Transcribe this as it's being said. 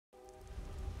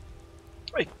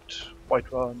Right,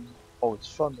 White Run. Oh, it's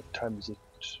fun. What time is it?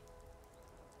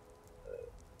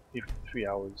 Maybe 3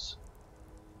 hours.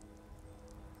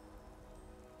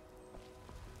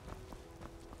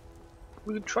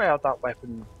 We can try out that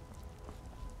weapon,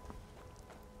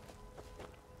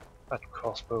 that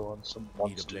crossbow on some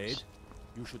monsters. Need a blade?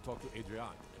 You should talk to Adrian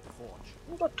at the forge.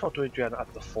 We'll not talk to Adrian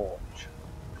at the forge.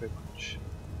 Very much.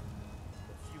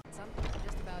 Something for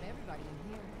just about everybody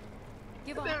in here.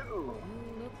 Give on. Hello.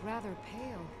 You look rather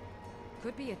pale.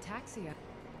 Could be ataxia.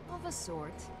 Of a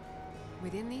sort.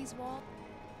 Within these walls,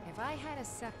 if I had a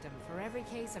septum for every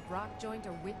case of rock joint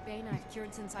or wit bane I've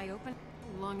cured since I opened,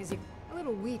 as long as you... A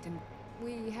little wheat and...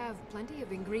 We have plenty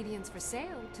of ingredients for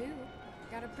sale, too.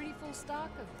 Got a pretty full stock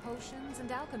of potions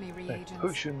and alchemy reagents.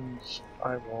 Potions,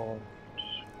 I want...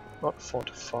 Not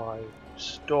fortify.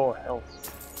 Store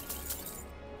health.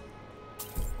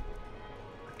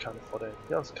 I can't afford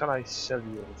anything else. Can I sell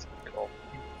you anything of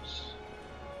use?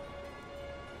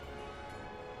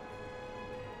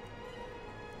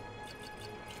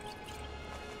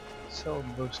 Sell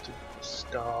most of the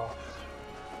stuff.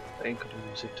 I ain't gonna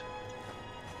use it.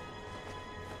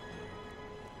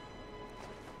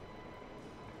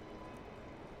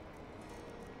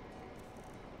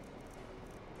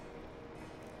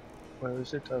 Where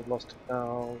is it? I've lost it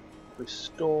now.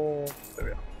 Restore. There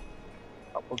we are.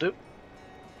 That will do.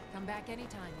 Come back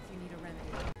anytime if you need a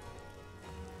remedy.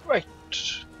 Right.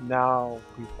 Now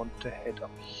we want to head up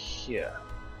here.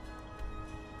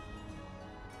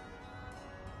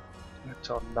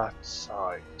 It's on that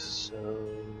side, so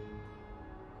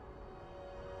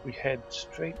we head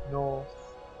straight north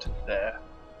to there.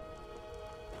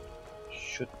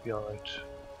 Should be alright.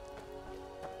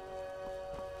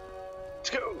 Let's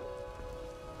go!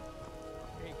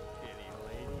 Take pity,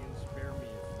 lady, and spare me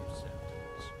a few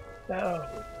cents. No,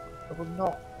 I will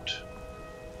not.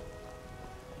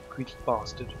 Greedy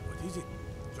bastard. What is it?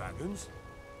 Dragons?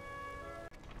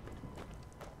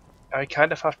 I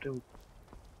kind of have to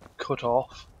cut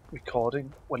off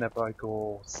recording whenever I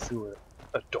go through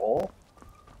a door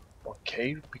or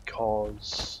cave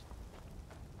because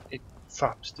it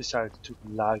perhaps decides to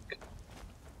lag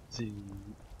the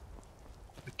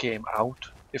game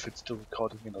out if it's still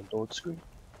recording in a load screen.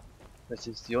 This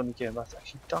is the only game that's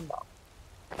actually done that.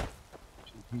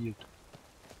 Which is weird.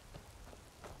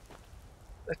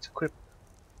 Let's equip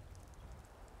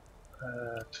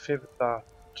to favorite that.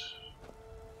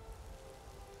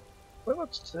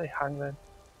 Whereabouts do they hang then?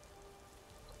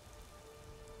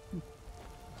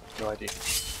 No idea.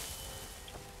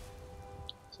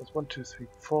 So it's 1, 2, 3,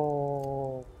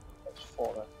 4. That's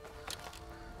 4 then.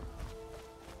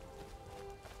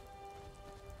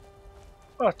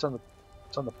 Oh, it's on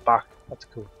the back. That's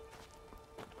cool.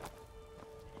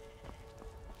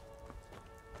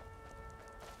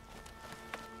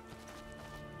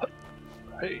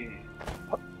 Hey.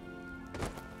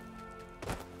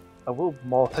 I will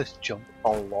more or less jump a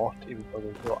lot, even though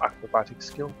there's no acrobatic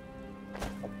skill.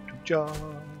 I want to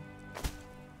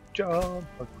jump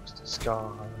across the sky.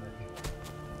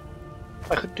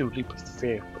 I could do leap of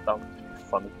faith, but that would be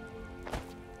funny.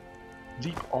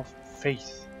 Leap of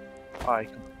faith. I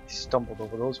completely stumbled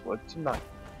over those words, didn't I?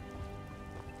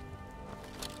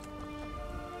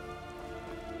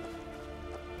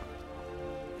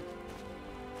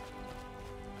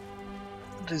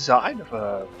 The design of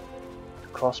a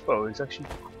crossbow is actually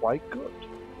quite good.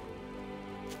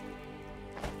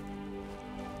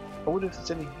 I wonder if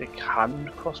there's any like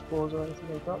hand crossbows or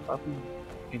anything like that. That'd be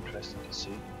interesting to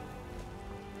see.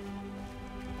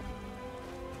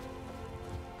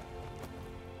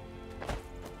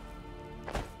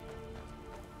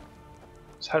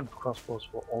 Hand crossbows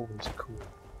were always cool.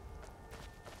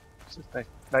 It's just a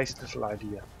nice little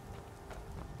idea.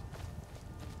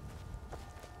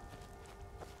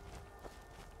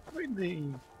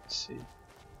 Really, let's see.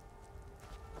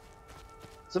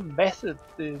 There's a method,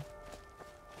 the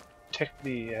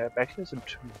mechanism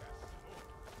to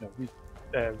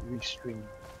restring.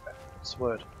 What's the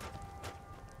word?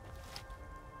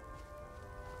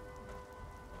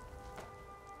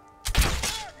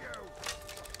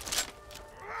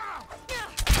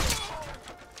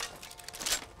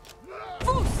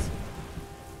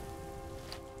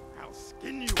 I'll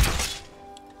skin you.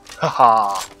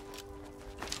 Haha!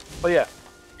 Oh yeah,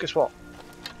 guess what?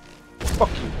 Fuck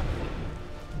you.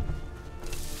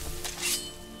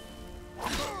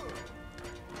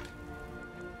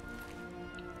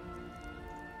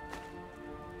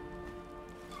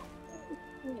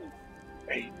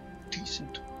 A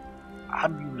decent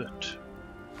amulet.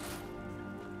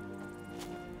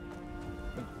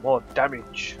 And more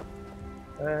damage.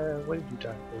 Where did you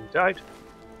die? Where you died?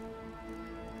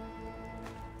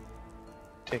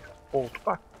 hold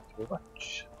back. Thank you very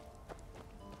much.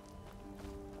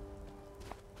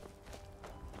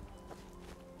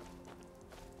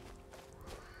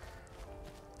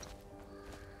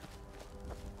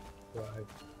 Right.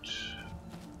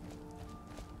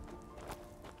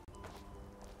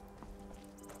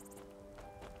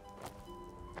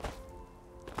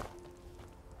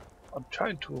 I'm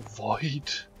trying to avoid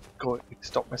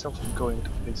stop myself from going into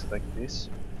places like this.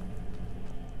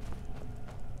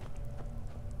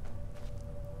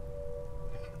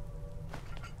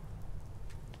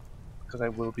 Because I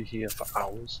will be here for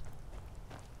hours.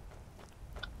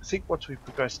 I think once we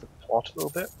progress the plot a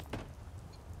little bit,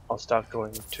 I'll start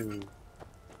going into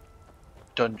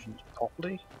dungeons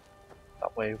properly.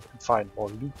 That way we can find more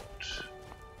loot.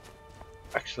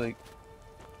 Actually,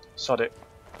 sod it.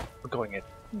 We're going in.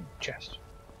 Chest.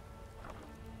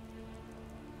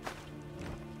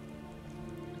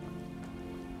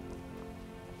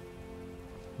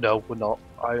 No, we're not.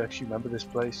 I actually remember this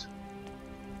place.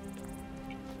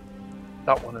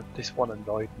 This one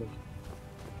annoyed me.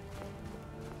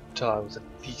 Until I was at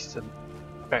least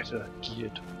better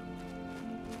geared.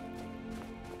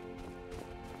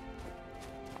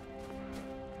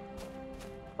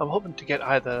 I'm hoping to get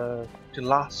either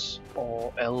glass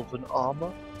or elven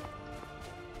armor.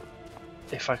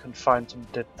 If I can find some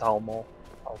dead Thalmor,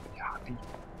 I'll be happy.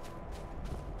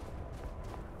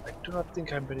 I do not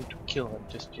think I'm ready to kill him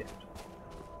just yet.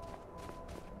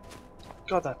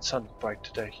 God, that sun's bright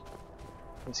today.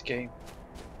 This game.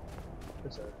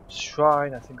 There's a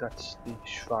shrine, I think that's the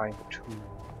shrine to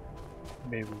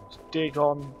Meru's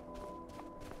Dagon.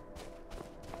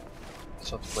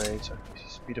 Sort of way, so I can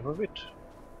speed up a bit.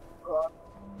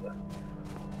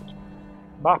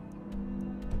 Map.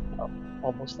 Oh,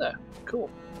 almost there. Cool.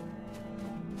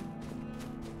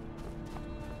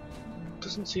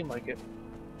 Doesn't seem like it.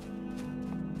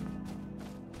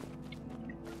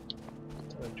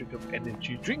 I drink an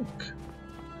energy drink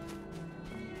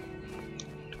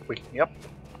to wake me up.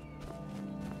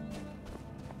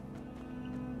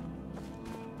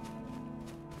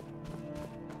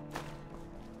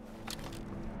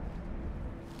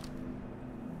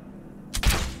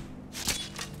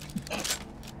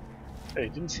 Hey,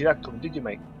 didn't see that coming, did you,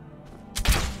 mate?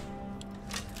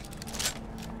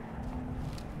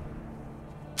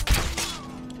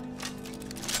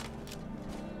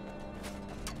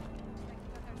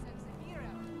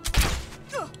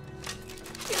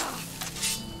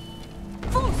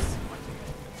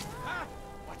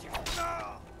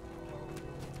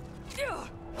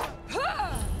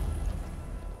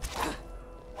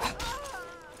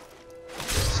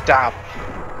 Stab!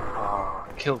 Ah,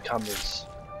 kill cameras.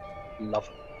 Love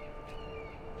them.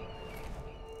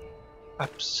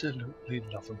 Absolutely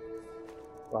love them.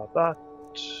 Like that.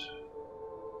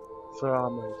 For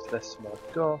armor is less than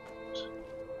I've got.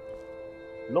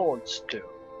 Lord Stone.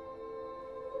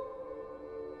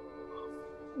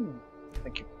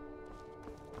 Thank you.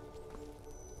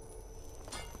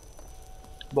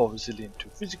 More resilient to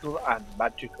physical and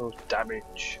magical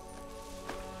damage.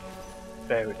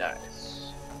 Very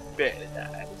nice. Very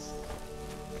nice.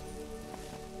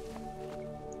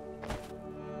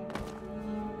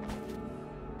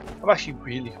 I'm actually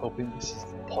really hoping this is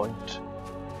the point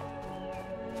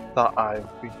that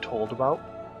I've been told about.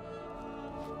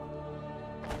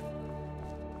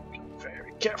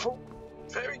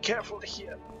 Very careful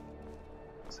here.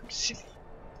 I'm silly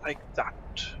like that.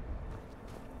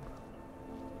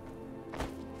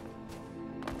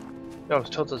 I was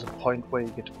told there's a point where you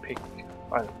get to pick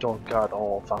either Dawnguard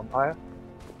or Vampire,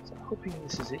 so I'm hoping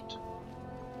this is it.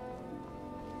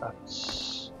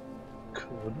 That's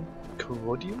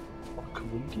Corodium or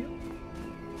Corodium?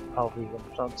 However you want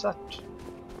to pronounce that.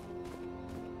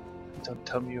 Don't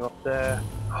tell me you're up there.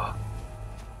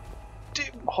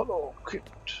 Dim Hollow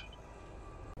Crypt.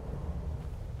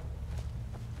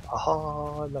 Aha,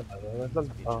 la la la la la.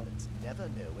 Vigilants never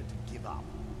know when to give up.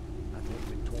 I thought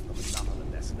we'd taught them enough of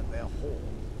a lesson at their hall.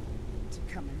 To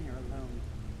come in here alone.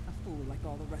 A fool like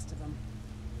all the rest of them.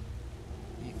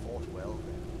 He fought well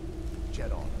then.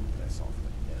 Jedon and Blessoff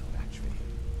were no match for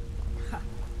him. Ha!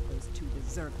 Those two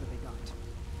deserve what they got.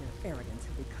 Their arrogance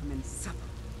had become insufferable.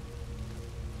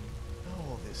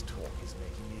 All this talk is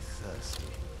making me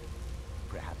thirsty.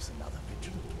 Perhaps another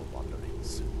vigilant will wander in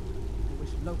soon. I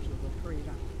wish Loki would hurry it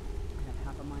up. I have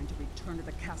half a mind to return to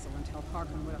the castle and tell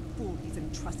Harkon what a fool he's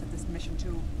entrusted this mission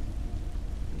to.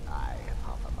 I have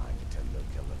half a mind to tell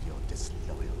Loki of your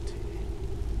disloyalty.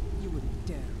 You wouldn't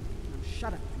dare. Now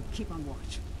shut up and keep on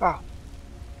watch. Ah,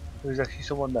 there's actually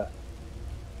someone there.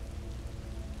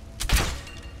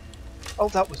 Oh,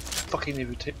 that was fucking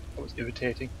irritating. That was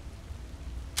irritating.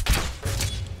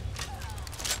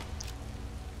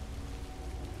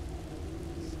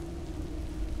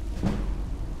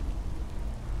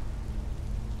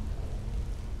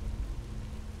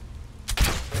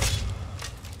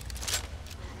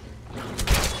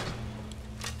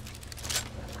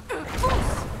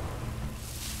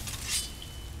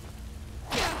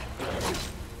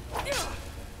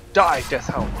 Die, Death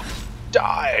Hound!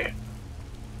 Die!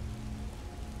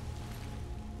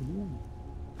 Ooh.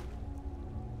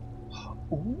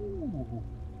 Ooh.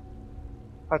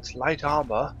 That's light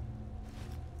armor.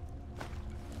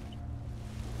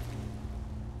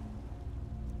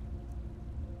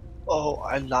 Oh,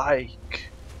 I like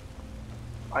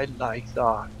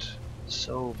that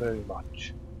so very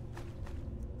much.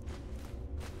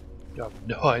 You have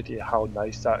no idea how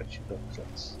nice that actually looks.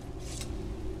 Let's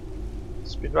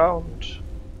spin round,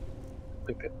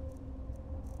 whip it.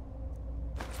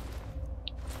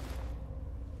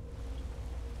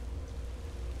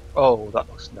 Oh, that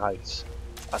looks nice.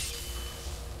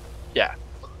 Yeah,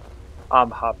 I'm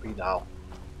happy now.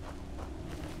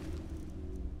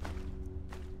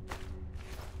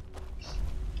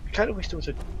 I kind of wish there was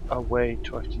a way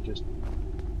to actually just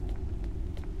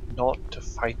not to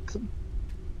fight them.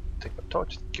 Take my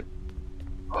torch.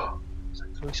 Oh, that's a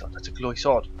glowy sword. That's a glowy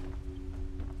sword.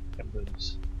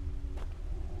 Embers.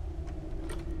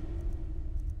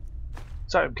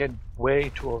 Sorry, I'm getting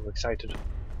way too overexcited.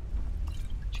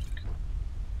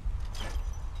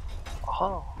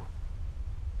 Aha!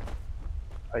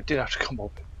 I did have to come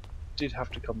up. Did have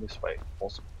to come this way.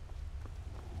 Awesome.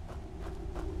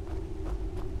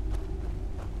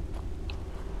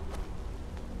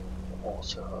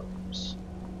 Awesomes.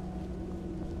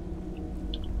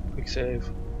 Quick save.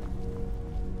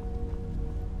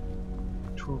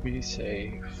 To be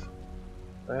safe.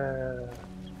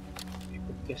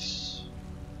 Put this.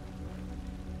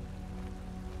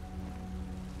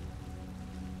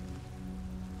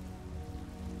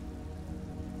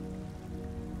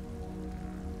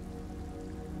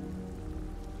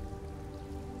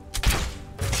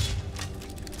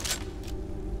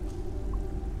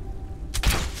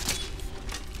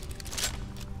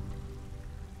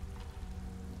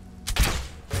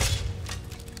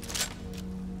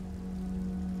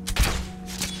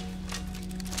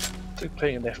 It's like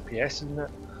playing an FPS, isn't it?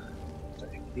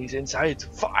 He's inside.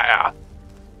 Fire! I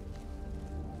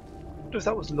wonder if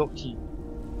that was lucky.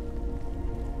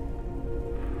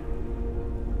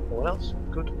 No one else?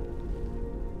 Good.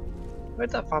 Where'd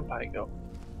that vampire go?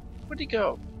 Where'd he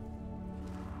go?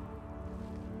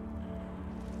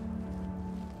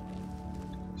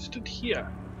 He stood here.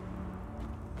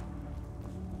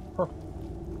 Huh.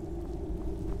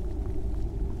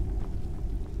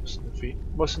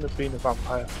 Mustn't have been a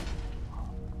vampire.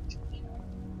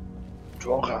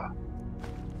 Dawnguard.